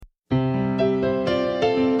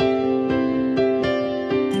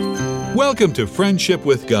Welcome to Friendship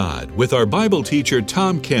with God with our Bible teacher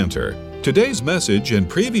Tom Cantor. Today's message and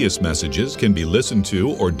previous messages can be listened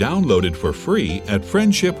to or downloaded for free at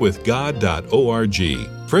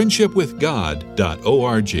friendshipwithgod.org.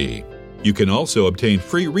 friendshipwithgod.org. You can also obtain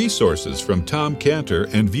free resources from Tom Cantor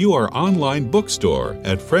and view our online bookstore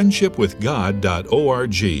at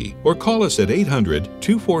friendshipwithgod.org or call us at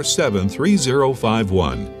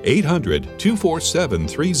 800-247-3051,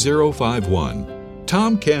 800-247-3051.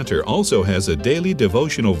 Tom Cantor also has a daily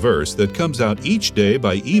devotional verse that comes out each day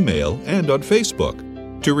by email and on Facebook.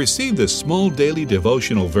 To receive this small daily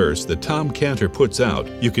devotional verse that Tom Cantor puts out,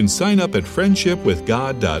 you can sign up at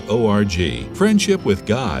friendshipwithgod.org,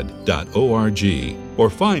 friendshipwithgod.org, or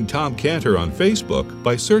find Tom Cantor on Facebook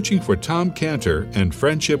by searching for Tom Cantor and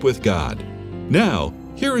Friendship with God. Now,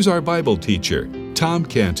 here is our Bible teacher, Tom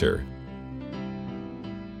Cantor.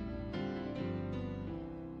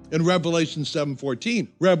 In Revelation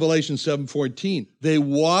 7:14, they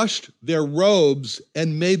washed their robes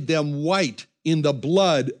and made them white in the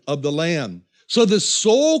blood of the Lamb. So the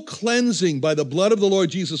soul cleansing by the blood of the Lord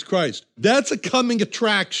Jesus Christ, that's a coming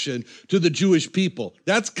attraction to the Jewish people.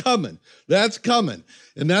 That's coming.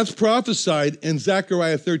 And that's prophesied in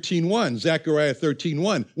Zechariah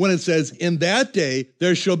 13:1, when it says, "In that day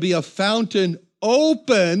there shall be a fountain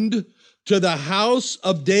opened to the house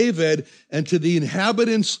of David and to the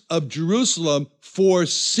inhabitants of Jerusalem for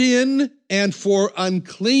sin and for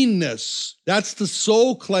uncleanness." That's the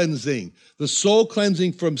soul cleansing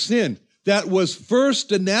from sin. That was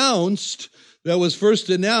first announced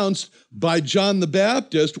by John the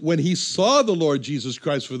Baptist when he saw the Lord Jesus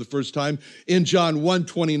Christ for the first time in John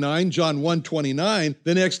 1:29.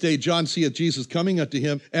 The next day John seeth Jesus coming unto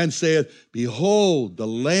him and saith, "Behold, the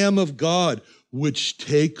Lamb of God, which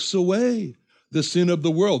takes away the sin of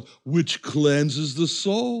the world, which cleanses the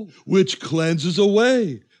soul, which cleanses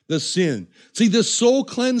away the sin." See, this soul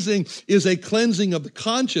cleansing is a cleansing of the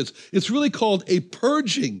conscience. It's really called a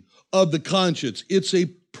purging of the conscience. It's a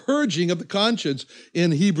purging of the conscience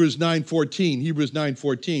in Hebrews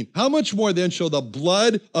 9:14. How much more then shall the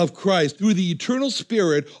blood of Christ, through the eternal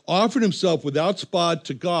Spirit, offered himself without spot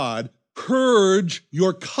to God, purge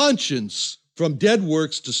your conscience from dead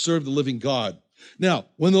works to serve the living God? Now,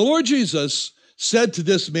 when the Lord Jesus said to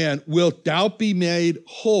this man, "Wilt thou be made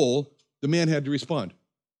whole?" the man had to respond.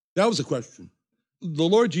 That was a question. The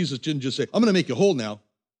Lord Jesus didn't just say, "I'm going to make you whole now."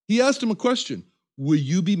 He asked him a question. Will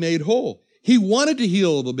you be made whole? He wanted to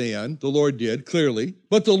heal the man, the Lord did, clearly,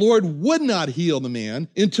 but the Lord would not heal the man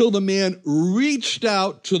until the man reached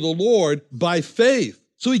out to the Lord by faith.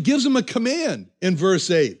 So he gives him a command in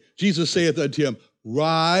verse 8. Jesus saith unto him,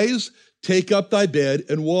 "Rise, take up thy bed,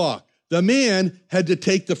 and walk." The man had to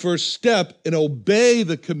take the first step and obey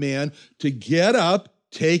the command to get up,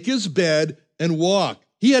 take his bed, and walk.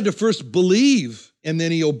 He had to first believe, and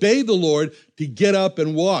then he obeyed the Lord to get up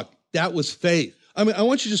and walk. That was faith. I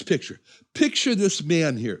want you to just picture this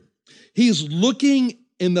man here. He's looking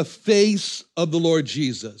in the face of the Lord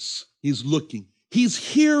Jesus. He's looking. He's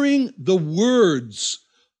hearing the words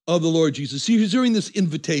of the Lord Jesus. He's hearing this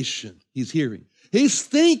invitation. He's hearing. He's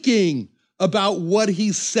thinking about what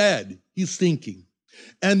he said. He's thinking.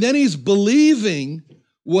 And then he's believing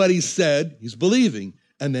what he said. He's believing.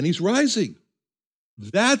 And then he's rising.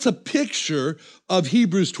 That's a picture of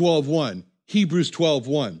Hebrews 12:1. Hebrews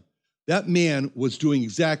 12:1. That man was doing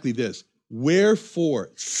exactly this. "Wherefore,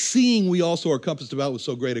 seeing we also are compassed about with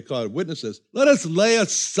so great a cloud of witnesses, let us lay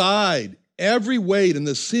aside every weight and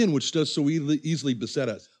the sin which does so easily beset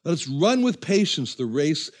us. Let us run with patience the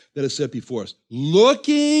race that is set before us,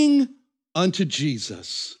 looking unto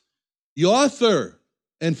Jesus, the author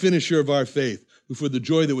and finisher of our faith, who for the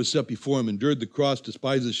joy that was set before him endured the cross,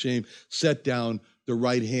 despised the shame, set down the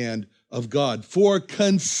right hand of God." For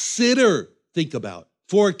consider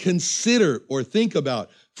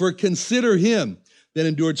him that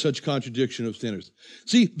endured such contradiction of sinners.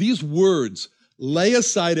 See, these words, lay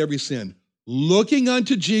aside every sin, looking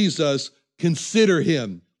unto Jesus, consider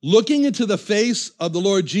him, looking into the face of the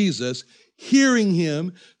Lord Jesus, hearing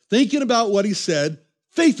him, thinking about what he said,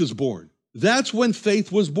 faith is born. That's when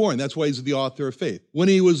faith was born. That's why he's the author of faith. When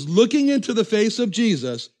he was looking into the face of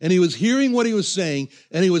Jesus and he was hearing what he was saying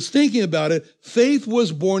and he was thinking about it, faith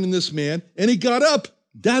was born in this man and he got up.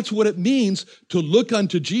 That's what it means to look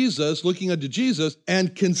unto Jesus, looking unto Jesus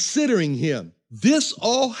and considering him. This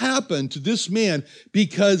all happened to this man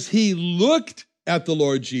because he looked at the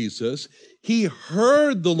Lord Jesus, he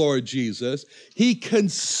heard the Lord Jesus, he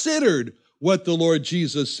considered what the Lord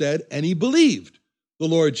Jesus said, and he believed the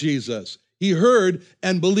Lord Jesus. He heard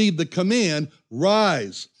and believed the command,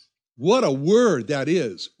 rise, What a word that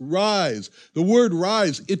is. Rise. The word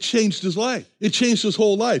rise, it changed his life. It changed his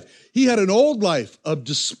whole life. He had an old life of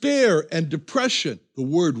despair and depression. The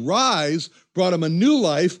word rise brought him a new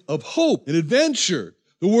life of hope and adventure.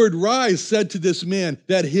 The word rise said to this man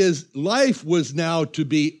that his life was now to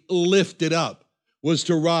be lifted up, was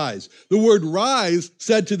to rise. The word rise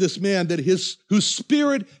said to this man that whose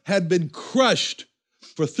spirit had been crushed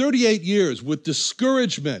for 38 years with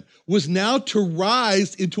discouragement, was now to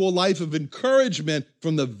rise into a life of encouragement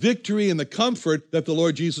from the victory and the comfort that the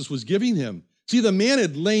Lord Jesus was giving him. See, the man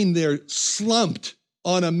had lain there slumped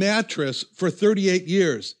on a mattress for 38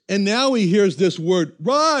 years. And now he hears this word,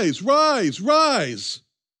 rise, rise, rise.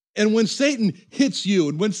 And when Satan hits you,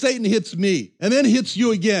 and when Satan hits me, and then hits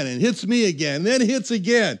you again, and hits me again, and then hits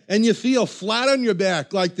again, and you feel flat on your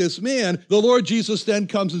back like this man, the Lord Jesus then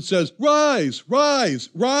comes and says, rise, rise,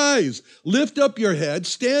 rise. Lift up your head,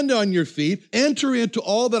 stand on your feet, enter into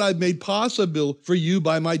all that I've made possible for you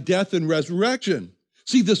by my death and resurrection.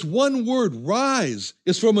 See, this one word, rise,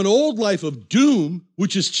 is from an old life of doom,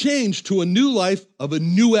 which is changed to a new life of a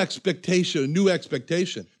new expectation, a new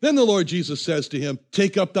expectation. Then the Lord Jesus says to him,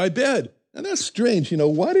 take up thy bed. And that's strange.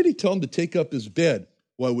 Why did he tell him to take up his bed?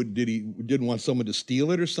 Why didn't want someone to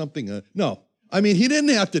steal it or something? No. He didn't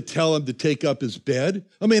have to tell him to take up his bed.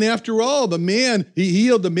 After all, he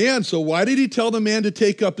healed the man, so why did he tell the man to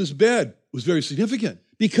take up his bed? It was very significant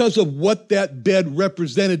because of what that bed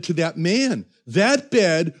represented to that man. That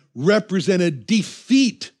bed represented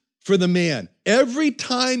defeat for the man. Every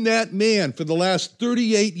time that man for the last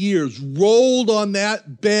 38 years rolled on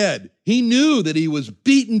that bed, he knew that he was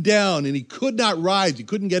beaten down and he could not rise. He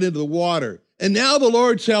couldn't get into the water. And now the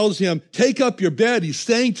Lord tells him, take up your bed. He's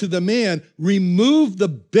saying to the man, remove the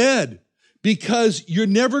bed because you're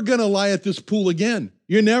never going to lie at this pool again.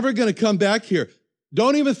 You're never going to come back here.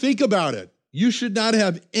 Don't even think about it. You should not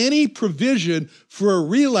have any provision for a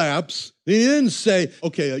relapse. He didn't say,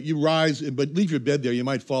 okay, you rise, but leave your bed there, you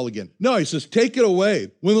might fall again. No, he says, take it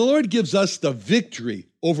away. When the Lord gives us the victory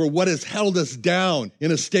over what has held us down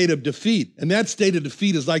in a state of defeat, and that state of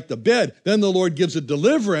defeat is like the bed, then the Lord gives a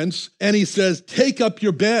deliverance, and he says, take up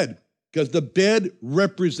your bed, because the bed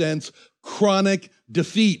represents chronic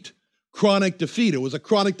defeat. Chronic defeat. It was a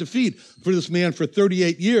chronic defeat for this man for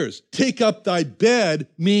 38 years. Take up thy bed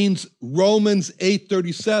means Romans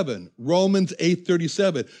 8:37. Romans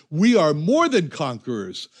 8:37. We are more than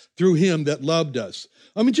conquerors through him that loved us.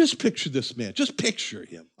 Just picture this man. Just picture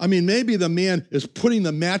him. Maybe the man is putting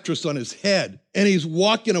the mattress on his head and he's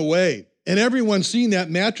walking away. And everyone seeing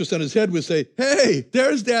that mattress on his head would say, hey,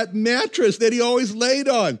 there's that mattress that he always laid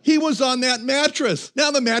on. He was on that mattress.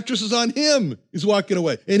 Now the mattress is on him. He's walking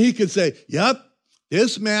away. And he could say, yep,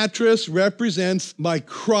 this mattress represents my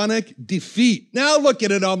chronic defeat. Now look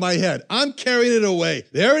at it on my head. I'm carrying it away.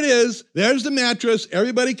 There it is. There's the mattress.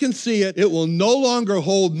 Everybody can see it. It will no longer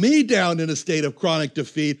hold me down in a state of chronic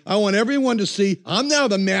defeat. I want everyone to see I'm now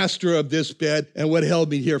the master of this bed and what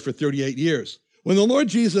held me here for 38 years. When the Lord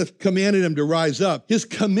Jesus commanded him to rise up, his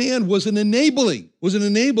command was an enabling.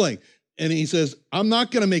 And he says, I'm not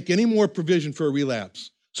going to make any more provision for a relapse.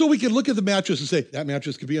 So we could look at the mattress and say, that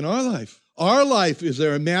mattress could be in our life. Our life, is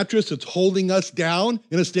there a mattress that's holding us down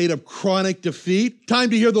in a state of chronic defeat? Time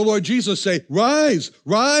to hear the Lord Jesus say, rise,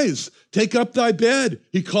 rise, take up thy bed.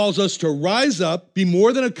 He calls us to rise up, be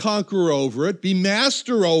more than a conqueror over it, be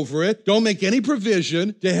master over it. Don't make any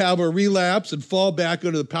provision to have a relapse and fall back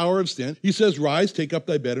under the power of sin. He says, rise, take up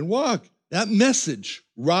thy bed and walk. That message,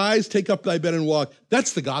 rise, take up thy bed and walk,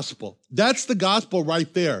 that's the gospel. That's the gospel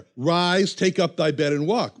right there. Rise, take up thy bed and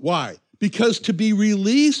walk. Why? Because to be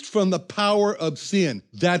released from the power of sin,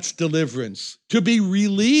 that's deliverance. To be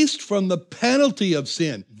released from the penalty of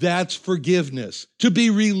sin, that's forgiveness. To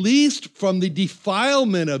be released from the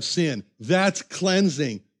defilement of sin, that's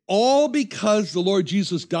cleansing. All because the Lord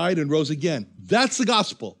Jesus died and rose again. That's the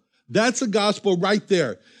gospel. That's the gospel right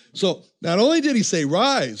there. So not only did he say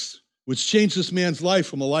rise, which changed this man's life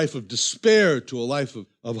from a life of despair to a life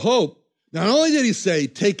of hope, not only did he say,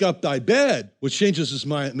 take up thy bed, which changes this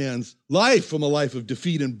man's life from a life of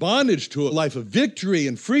defeat and bondage to a life of victory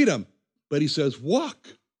and freedom, but he says, walk.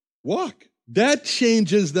 That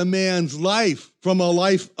changes the man's life from a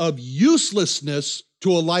life of uselessness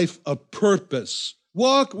to a life of purpose.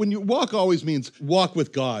 Walk always means walk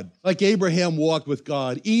with God. Like Abraham walked with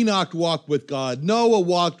God, Enoch walked with God, Noah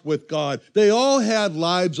walked with God. They all had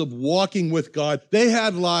lives of walking with God. They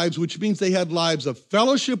had lives, which means they had lives of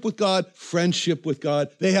fellowship with God, friendship with God.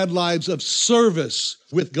 They had lives of service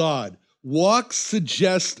with God. Walks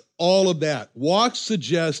suggest all of that. Walks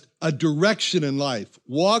suggest a direction in life.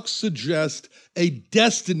 Walks suggest a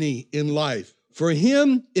destiny in life. For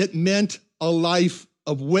him, it meant a life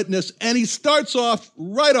of witness. And he starts off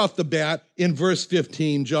right off the bat in verse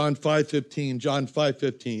 15, John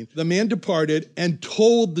 5:15. The man departed and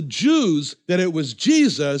told the Jews that it was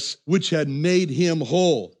Jesus which had made him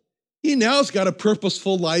whole. He now's got a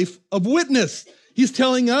purposeful life of witness. He's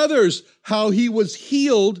telling others how he was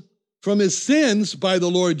healed from his sins by the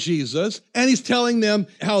Lord Jesus, and he's telling them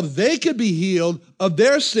how they could be healed of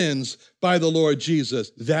their sins by the Lord Jesus.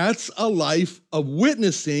 That's a life of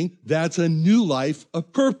witnessing. That's a new life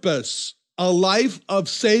of purpose. A life of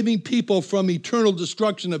saving people from eternal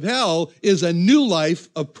destruction of hell is a new life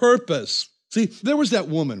of purpose. See, there was that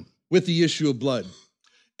woman with the issue of blood.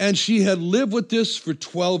 And she had lived with this for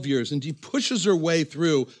 12 years, and she pushes her way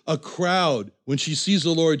through a crowd when she sees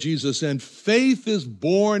the Lord Jesus, and faith is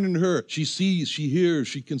born in her. She sees, she hears,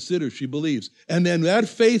 she considers, she believes. And then that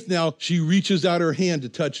faith now, she reaches out her hand to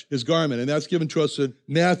touch his garment, and that's given to us in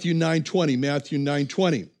Matthew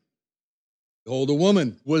 9:20. Behold, a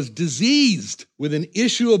woman was diseased with an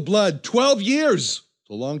issue of blood 12 years, it's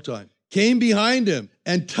a long time, came behind him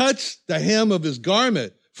and touched the hem of his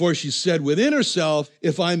garment. For she said within herself,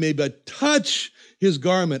 if I may but touch his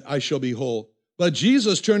garment, I shall be whole. But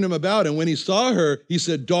Jesus turned him about, and when he saw her, he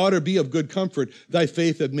said, daughter, be of good comfort. Thy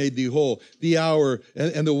faith hath made thee whole. The hour,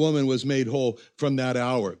 and the woman was made whole from that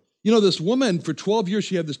hour. You know, this woman, for 12 years,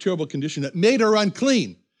 she had this terrible condition that made her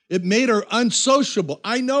unclean. It made her unsociable.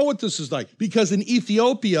 I know what this is like, because in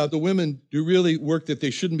Ethiopia, the women do really work that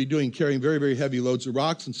they shouldn't be doing, carrying very, very heavy loads of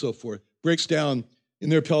rocks and so forth. Breaks down in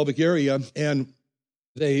their pelvic area, and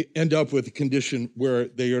they end up with a condition where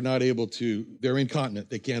they are not able to, they're incontinent,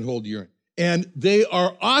 they can't hold urine. And they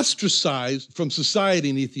are ostracized from society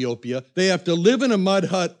in Ethiopia. They have to live in a mud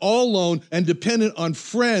hut all alone and dependent on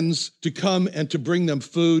friends to come and to bring them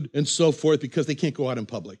food and so forth because they can't go out in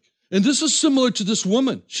public. And this is similar to this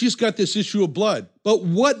woman. She's got this issue of blood. But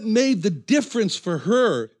what made the difference for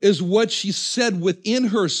her is what she said within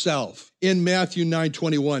herself in Matthew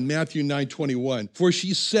 9:21. For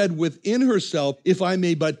she said within herself, if I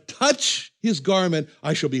may but touch his garment,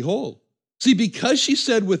 I shall be whole. See, because she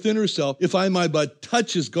said within herself, if I may but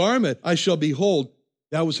touch his garment, I shall be whole,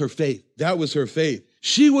 that was her faith. That was her faith.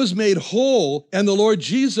 She was made whole, and the Lord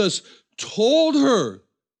Jesus told her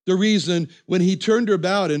the reason when he turned her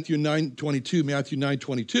about in Matthew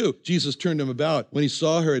 9:22, Jesus turned him about when he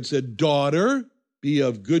saw her and said, daughter, be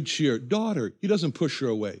of good cheer. Daughter, he doesn't push her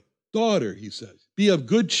away. Daughter, he says, be of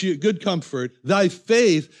good cheer, good comfort. Thy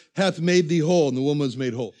faith hath made thee whole. And the woman was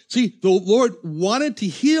made whole. See, the Lord wanted to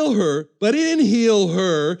heal her, but he didn't heal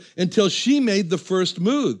her until she made the first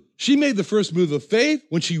move. She made the first move of faith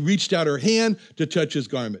when she reached out her hand to touch his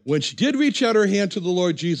garment. When she did reach out her hand to the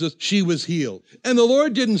Lord Jesus, she was healed. And the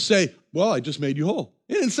Lord didn't say, well, I just made you whole.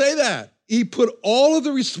 He didn't say that. He put all of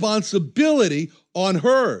the responsibility on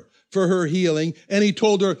her for her healing, and he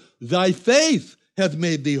told her, thy faith hath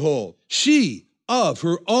made thee whole. She, of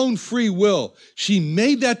her own free will, she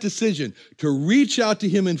made that decision to reach out to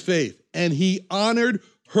him in faith, and he honored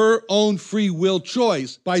her own free will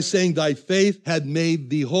choice by saying, thy faith had made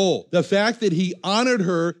thee whole. The fact that he honored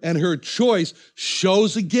her and her choice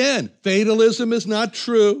shows again, fatalism is not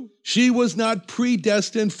true. She was not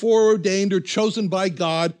predestined, foreordained, or chosen by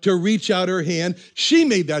God to reach out her hand. She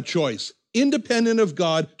made that choice, independent of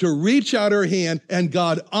God, to reach out her hand, and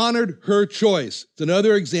God honored her choice. It's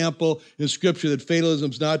another example in Scripture that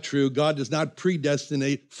fatalism is not true. God does not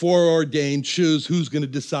predestinate, foreordain, choose who's going to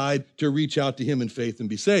decide to reach out to him in faith and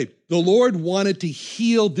be saved. The Lord wanted to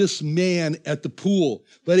heal this man at the pool,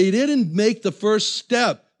 but he didn't make the first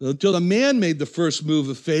step until the man made the first move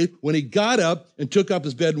of faith when he got up and took up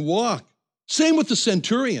his bed and walked. Same with the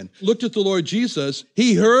centurion. Looked at the Lord Jesus.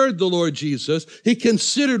 He heard the Lord Jesus. He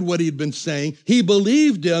considered what he'd been saying. He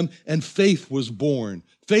believed him, and faith was born.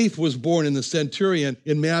 Faith was born in the centurion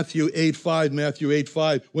in Matthew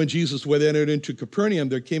 8:5. When Jesus was entered into Capernaum,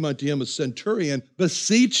 there came unto him a centurion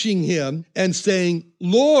beseeching him and saying,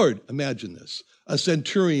 Lord, imagine this. A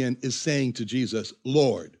centurion is saying to Jesus,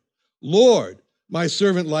 Lord, my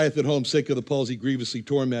servant lieth at home, sick of the palsy, grievously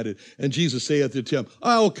tormented. And Jesus saith unto him,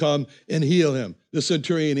 I will come and heal him. The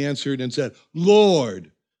centurion answered and said,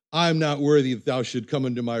 Lord, I am not worthy that thou should come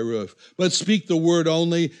under my roof, but speak the word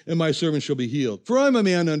only, and my servant shall be healed. For I am a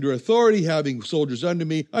man under authority, having soldiers under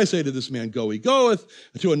me. I say to this man, go, he goeth.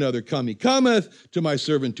 To another, come, he cometh. To my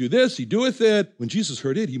servant, do this, he doeth it. When Jesus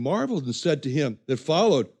heard it, he marveled and said to him that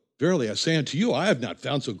followed, verily I say unto you, I have not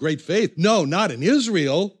found so great faith. No, not in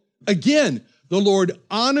Israel. Again, the Lord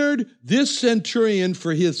honored this centurion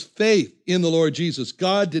for his faith in the Lord Jesus.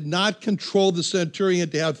 God did not control the centurion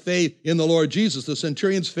to have faith in the Lord Jesus. The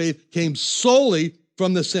centurion's faith came solely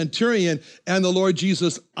from the centurion, and the Lord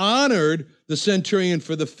Jesus honored the centurion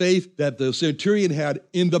for the faith that the centurion had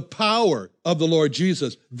in the power of the Lord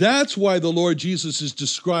Jesus. That's why the Lord Jesus is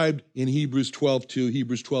described in Hebrews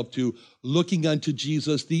 12:2, looking unto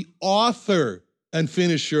Jesus, the author and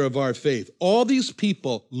finisher of our faith. All these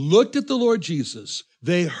people looked at the Lord Jesus,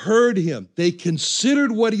 they heard him, they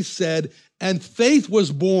considered what he said, and faith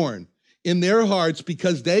was born in their hearts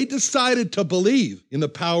because they decided to believe in the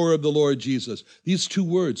power of the Lord Jesus. These two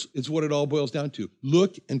words is what it all boils down to.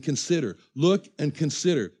 Look and consider. Look and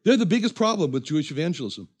consider. They're the biggest problem with Jewish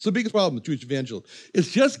evangelism. It's the biggest problem with Jewish evangelism.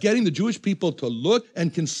 It's just getting the Jewish people to look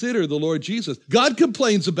and consider the Lord Jesus. God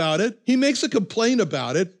complains about it. He makes a complaint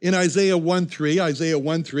about it in Isaiah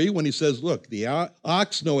 1:3, when he says, look, the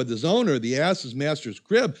ox knoweth his owner, the ass his master's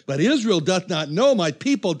crib, but Israel doth not know, my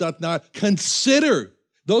people doth not consider.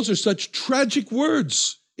 Those are such tragic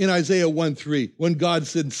words in Isaiah 1:3, when God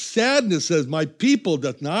said, sadness says, my people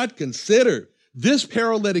doth not consider. This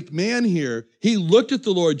paralytic man here, he looked at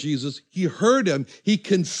the Lord Jesus, he heard him, he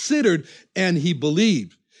considered, and he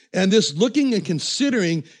believed. And this looking and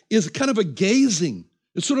considering is kind of a gazing.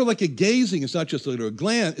 It's sort of like a gazing. It's not just a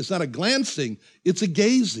glance. It's not a glancing. It's a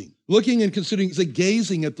gazing. Looking and considering is a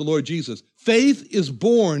gazing at the Lord Jesus. Faith is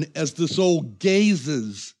born as the soul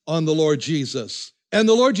gazes on the Lord Jesus. And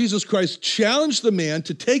the Lord Jesus Christ challenged the man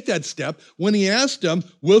to take that step when he asked him,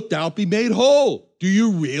 wilt thou be made whole? Do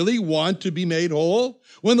you really want to be made whole?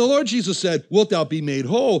 When the Lord Jesus said, wilt thou be made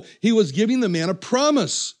whole? He was giving the man a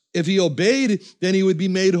promise. If he obeyed, then he would be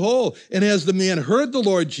made whole. And as the man heard the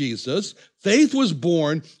Lord Jesus, faith was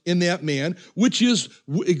born in that man, which is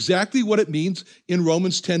exactly what it means in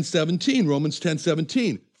Romans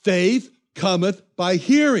 10:17. Faith cometh by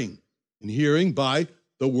hearing, and hearing by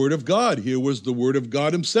the word of God. Here was the word of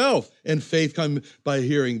God himself. And faith comes by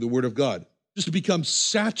hearing the word of God. Just to become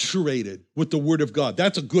saturated with the word of God.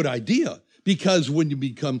 That's a good idea, because when you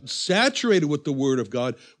become saturated with the word of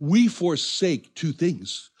God, we forsake two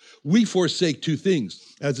things. We forsake two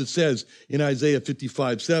things. As it says in Isaiah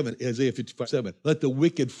 55:7, let the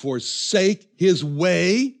wicked forsake his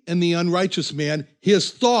way, and the unrighteous man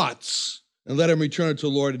his thoughts. And let him return unto the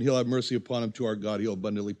Lord, and he'll have mercy upon him. To our God, he'll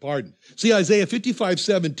abundantly pardon. See, Isaiah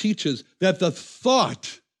 55:7 teaches that the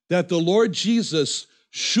thought that the Lord Jesus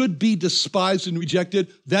should be despised and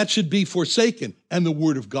rejected, that should be forsaken. And the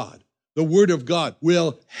word of God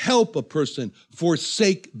will help a person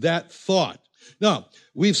forsake that thought. Now,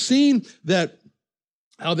 we've seen that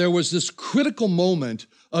how there was this critical moment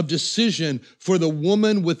of decision for the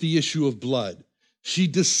woman with the issue of blood. She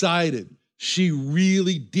decided. She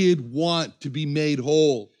really did want to be made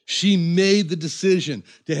whole. She made the decision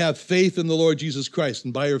to have faith in the Lord Jesus Christ.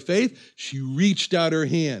 And by her faith, she reached out her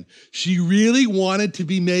hand. She really wanted to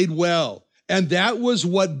be made well. And that was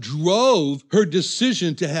what drove her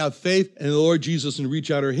decision to have faith in the Lord Jesus and reach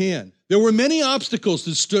out her hand. There were many obstacles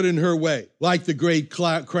that stood in her way, like the great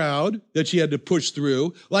crowd that she had to push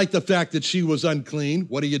through, like the fact that she was unclean.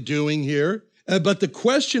 What are you doing here? But the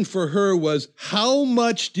question for her was, how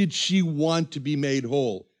much did she want to be made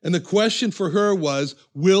whole? And the question for her was,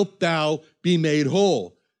 wilt thou be made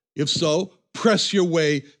whole? If so, press your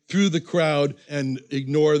way through the crowd and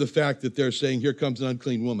ignore the fact that they're saying, here comes an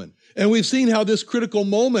unclean woman. And we've seen how this critical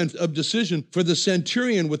moment of decision for the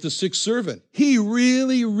centurion with the sick servant, he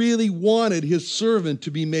really, really wanted his servant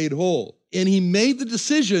to be made whole. And he made the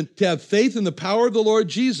decision to have faith in the power of the Lord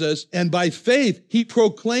Jesus. And by faith, he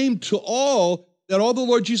proclaimed to all that all the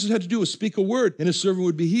Lord Jesus had to do was speak a word and his servant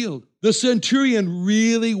would be healed. The centurion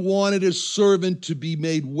really wanted his servant to be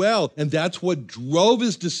made well. And that's what drove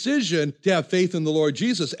his decision to have faith in the Lord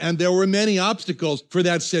Jesus. And there were many obstacles for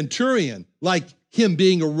that centurion, like him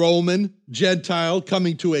being a Roman Gentile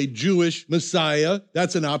coming to a Jewish Messiah.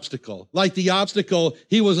 That's an obstacle. Like the obstacle,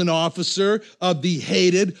 he was an officer of the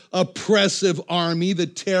hated, oppressive army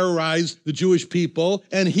that terrorized the Jewish people.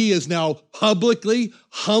 And he is now publicly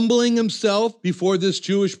humbling himself before this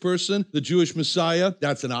Jewish person, the Jewish Messiah.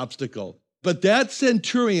 That's an obstacle. But that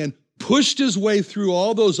centurion pushed his way through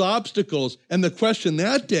all those obstacles. And the question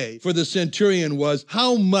that day for the centurion was,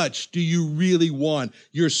 how much do you really want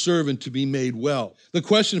your servant to be made well? The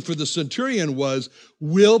question for the centurion was,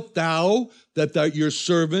 wilt thou that your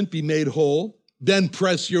servant be made whole? Then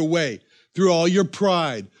press your way through all your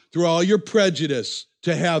pride, through all your prejudice,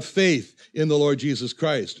 to have faith in the Lord Jesus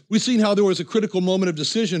Christ. We've seen how there was a critical moment of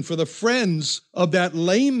decision for the friends of that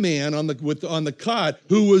lame man on the cot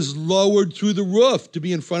who was lowered through the roof to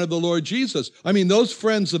be in front of the Lord Jesus. I mean, those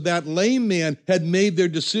friends of that lame man had made their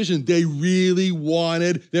decision. They really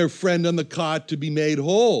wanted their friend on the cot to be made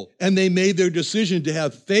whole. And they made their decision to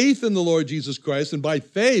have faith in the Lord Jesus Christ. And by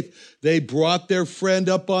faith, they brought their friend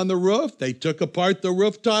up on the roof. They took apart the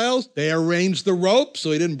roof tiles. They arranged the rope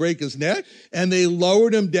so he didn't break his neck. And they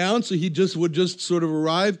lowered him down so he would sort of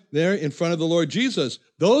arrive there in front of the Lord Jesus.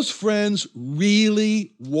 Those friends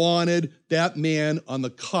really wanted that man on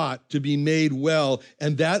the cot to be made well.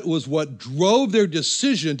 And that was what drove their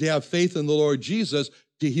decision to have faith in the Lord Jesus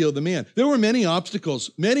to heal the man. There were many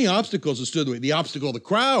obstacles that stood in the way. The obstacle of the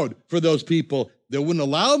crowd for those people that wouldn't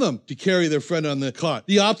allow them to carry their friend on the cot.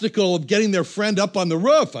 The obstacle of getting their friend up on the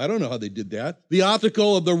roof. I don't know how they did that. The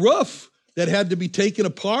obstacle of the roof that had to be taken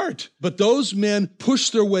apart. But those men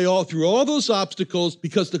pushed their way all through all those obstacles,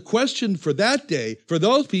 because the question for that day, for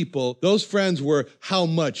those people, those friends, were, how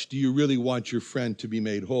much do you really want your friend to be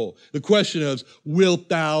made whole? The question is, wilt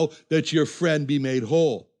thou that your friend be made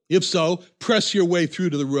whole? If so, press your way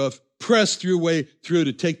through to the roof. Press your way through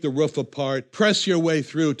to take the roof apart. Press your way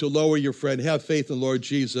through to lower your friend. Have faith in the Lord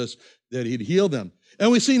Jesus that he'd heal them. And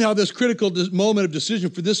we've seen how this critical moment of decision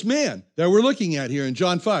for this man that we're looking at here in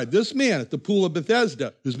John 5, this man at the pool of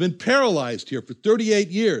Bethesda, who's been paralyzed here for 38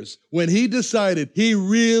 years, when he decided he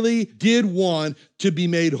really did want to be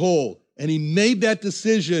made whole. And he made that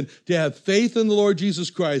decision to have faith in the Lord Jesus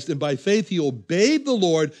Christ. And by faith, he obeyed the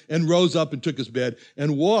Lord and rose up and took his bed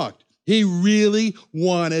and walked. He really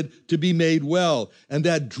wanted to be made well, and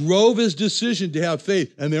that drove his decision to have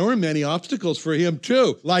faith. And there were many obstacles for him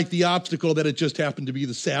too, like the obstacle that it just happened to be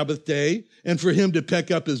the Sabbath day, and for him to pick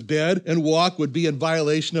up his bed and walk would be in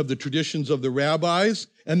violation of the traditions of the rabbis.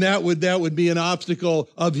 And that would be an obstacle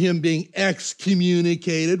of him being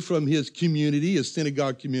excommunicated from his community, his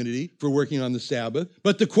synagogue community, for working on the Sabbath.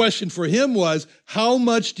 But the question for him was, how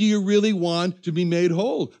much do you really want to be made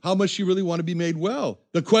whole? How much do you really want to be made well?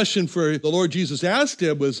 The question for the Lord Jesus asked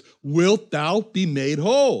him was, wilt thou be made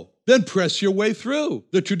whole? Then press your way through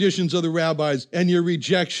the traditions of the rabbis and your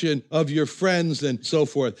rejection of your friends and so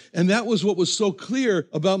forth. And that was what was so clear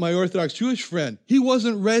about my Orthodox Jewish friend. He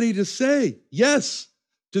wasn't ready to say yes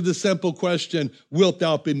to the simple question, wilt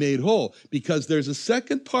thou be made whole? Because there's a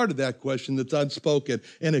second part of that question that's unspoken,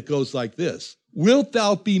 and it goes like this. Wilt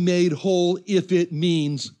thou be made whole if it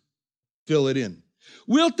means, fill it in.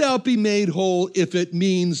 Wilt thou be made whole if it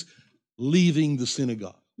means leaving the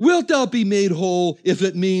synagogue? Wilt thou be made whole if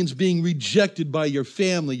it means being rejected by your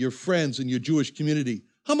family, your friends, and your Jewish community?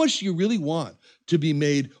 How much do you really want to be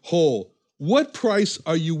made whole? What price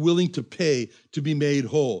are you willing to pay to be made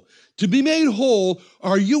whole? To be made whole,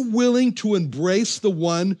 are you willing to embrace the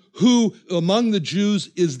one who among the Jews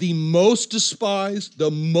is the most despised, the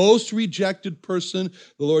most rejected person,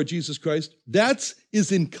 the Lord Jesus Christ? That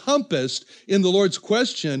is encompassed in the Lord's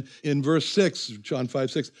question in verse 6, John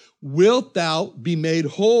 5:6. Wilt thou be made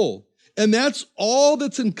whole? And that's all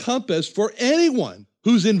that's encompassed for anyone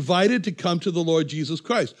who's invited to come to the Lord Jesus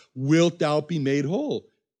Christ. Wilt thou be made whole?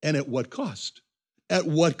 And at what cost? At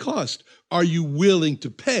what cost are you willing to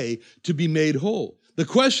pay to be made whole? The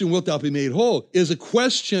question, wilt thou be made whole, is a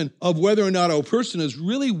question of whether or not a person is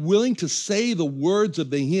really willing to say the words of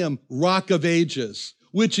the hymn, Rock of Ages,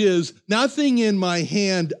 which is, nothing in my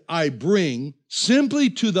hand I bring, simply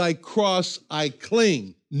to thy cross I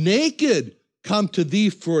cling. Naked, come to thee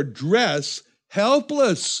for dress,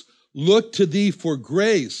 helpless, look to thee for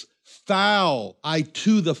grace. Foul, I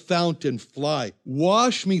to the fountain fly.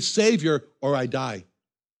 Wash me, Savior, or I die.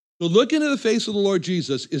 To look into the face of the Lord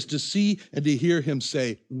Jesus is to see and to hear him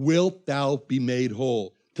say, wilt thou be made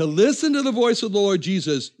whole? To listen to the voice of the Lord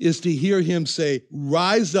Jesus is to hear him say,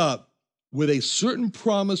 rise up, with a certain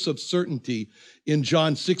promise of certainty in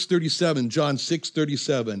John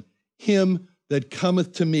 6:37, him that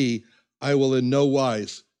cometh to me, I will in no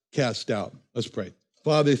wise cast out. Let's pray.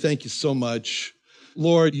 Father, thank you so much.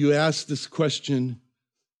 Lord, you ask this question,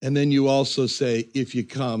 and then you also say, if you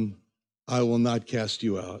come, I will not cast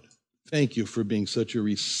you out. Thank you for being such a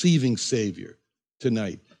receiving Savior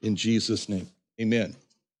tonight. In Jesus' name, amen.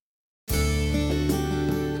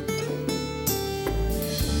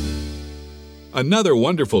 Another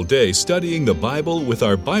wonderful day studying the Bible with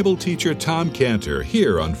our Bible teacher, Tom Cantor,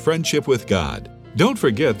 here on Friendship with God. Don't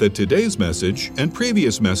forget that today's message and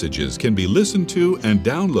previous messages can be listened to and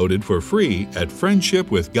downloaded for free at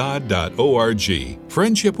friendshipwithgod.org.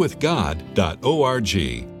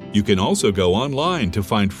 Friendshipwithgod.org. You can also go online to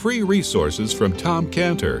find free resources from Tom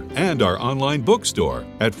Cantor and our online bookstore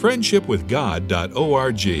at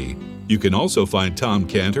friendshipwithgod.org. You can also find Tom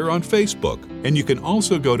Cantor on Facebook, and you can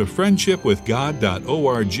also go to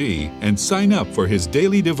friendshipwithgod.org and sign up for his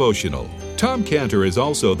daily devotional. Tom Cantor is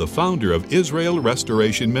also the founder of Israel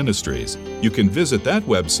Restoration Ministries. You can visit that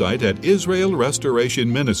website at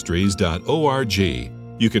israelrestorationministries.org.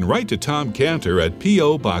 You can write to Tom Cantor at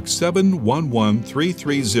P.O. Box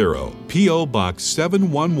 711330, P.O. Box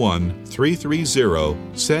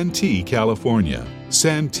 711330, Santee, California.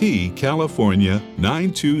 Santee, California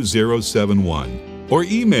 92071. Or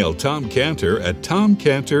email Tom Cantor at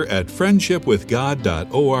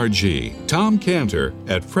tomcantor@friendshipwithgod.org. Tom Cantor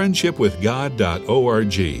at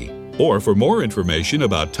friendshipwithgod.org. Or for more information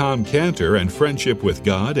about Tom Cantor and Friendship with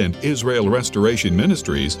God and Israel Restoration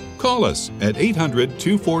Ministries, call us at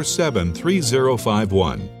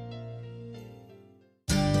 800-247-3051.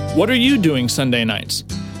 What are you doing Sunday nights?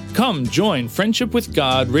 Come join Friendship with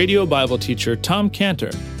God radio Bible teacher Tom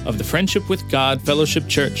Cantor of the Friendship with God Fellowship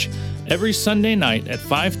Church every Sunday night at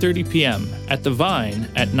 5:30 p.m. at The Vine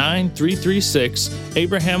at 9336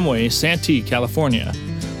 Abraham Way, Santee, California.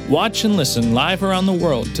 Watch and listen live around the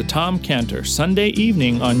world to Tom Cantor Sunday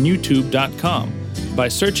evening on YouTube.com by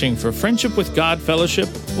searching for Friendship with God Fellowship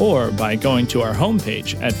or by going to our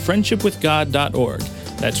homepage at friendshipwithgod.org.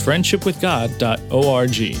 That's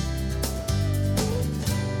friendshipwithgod.org.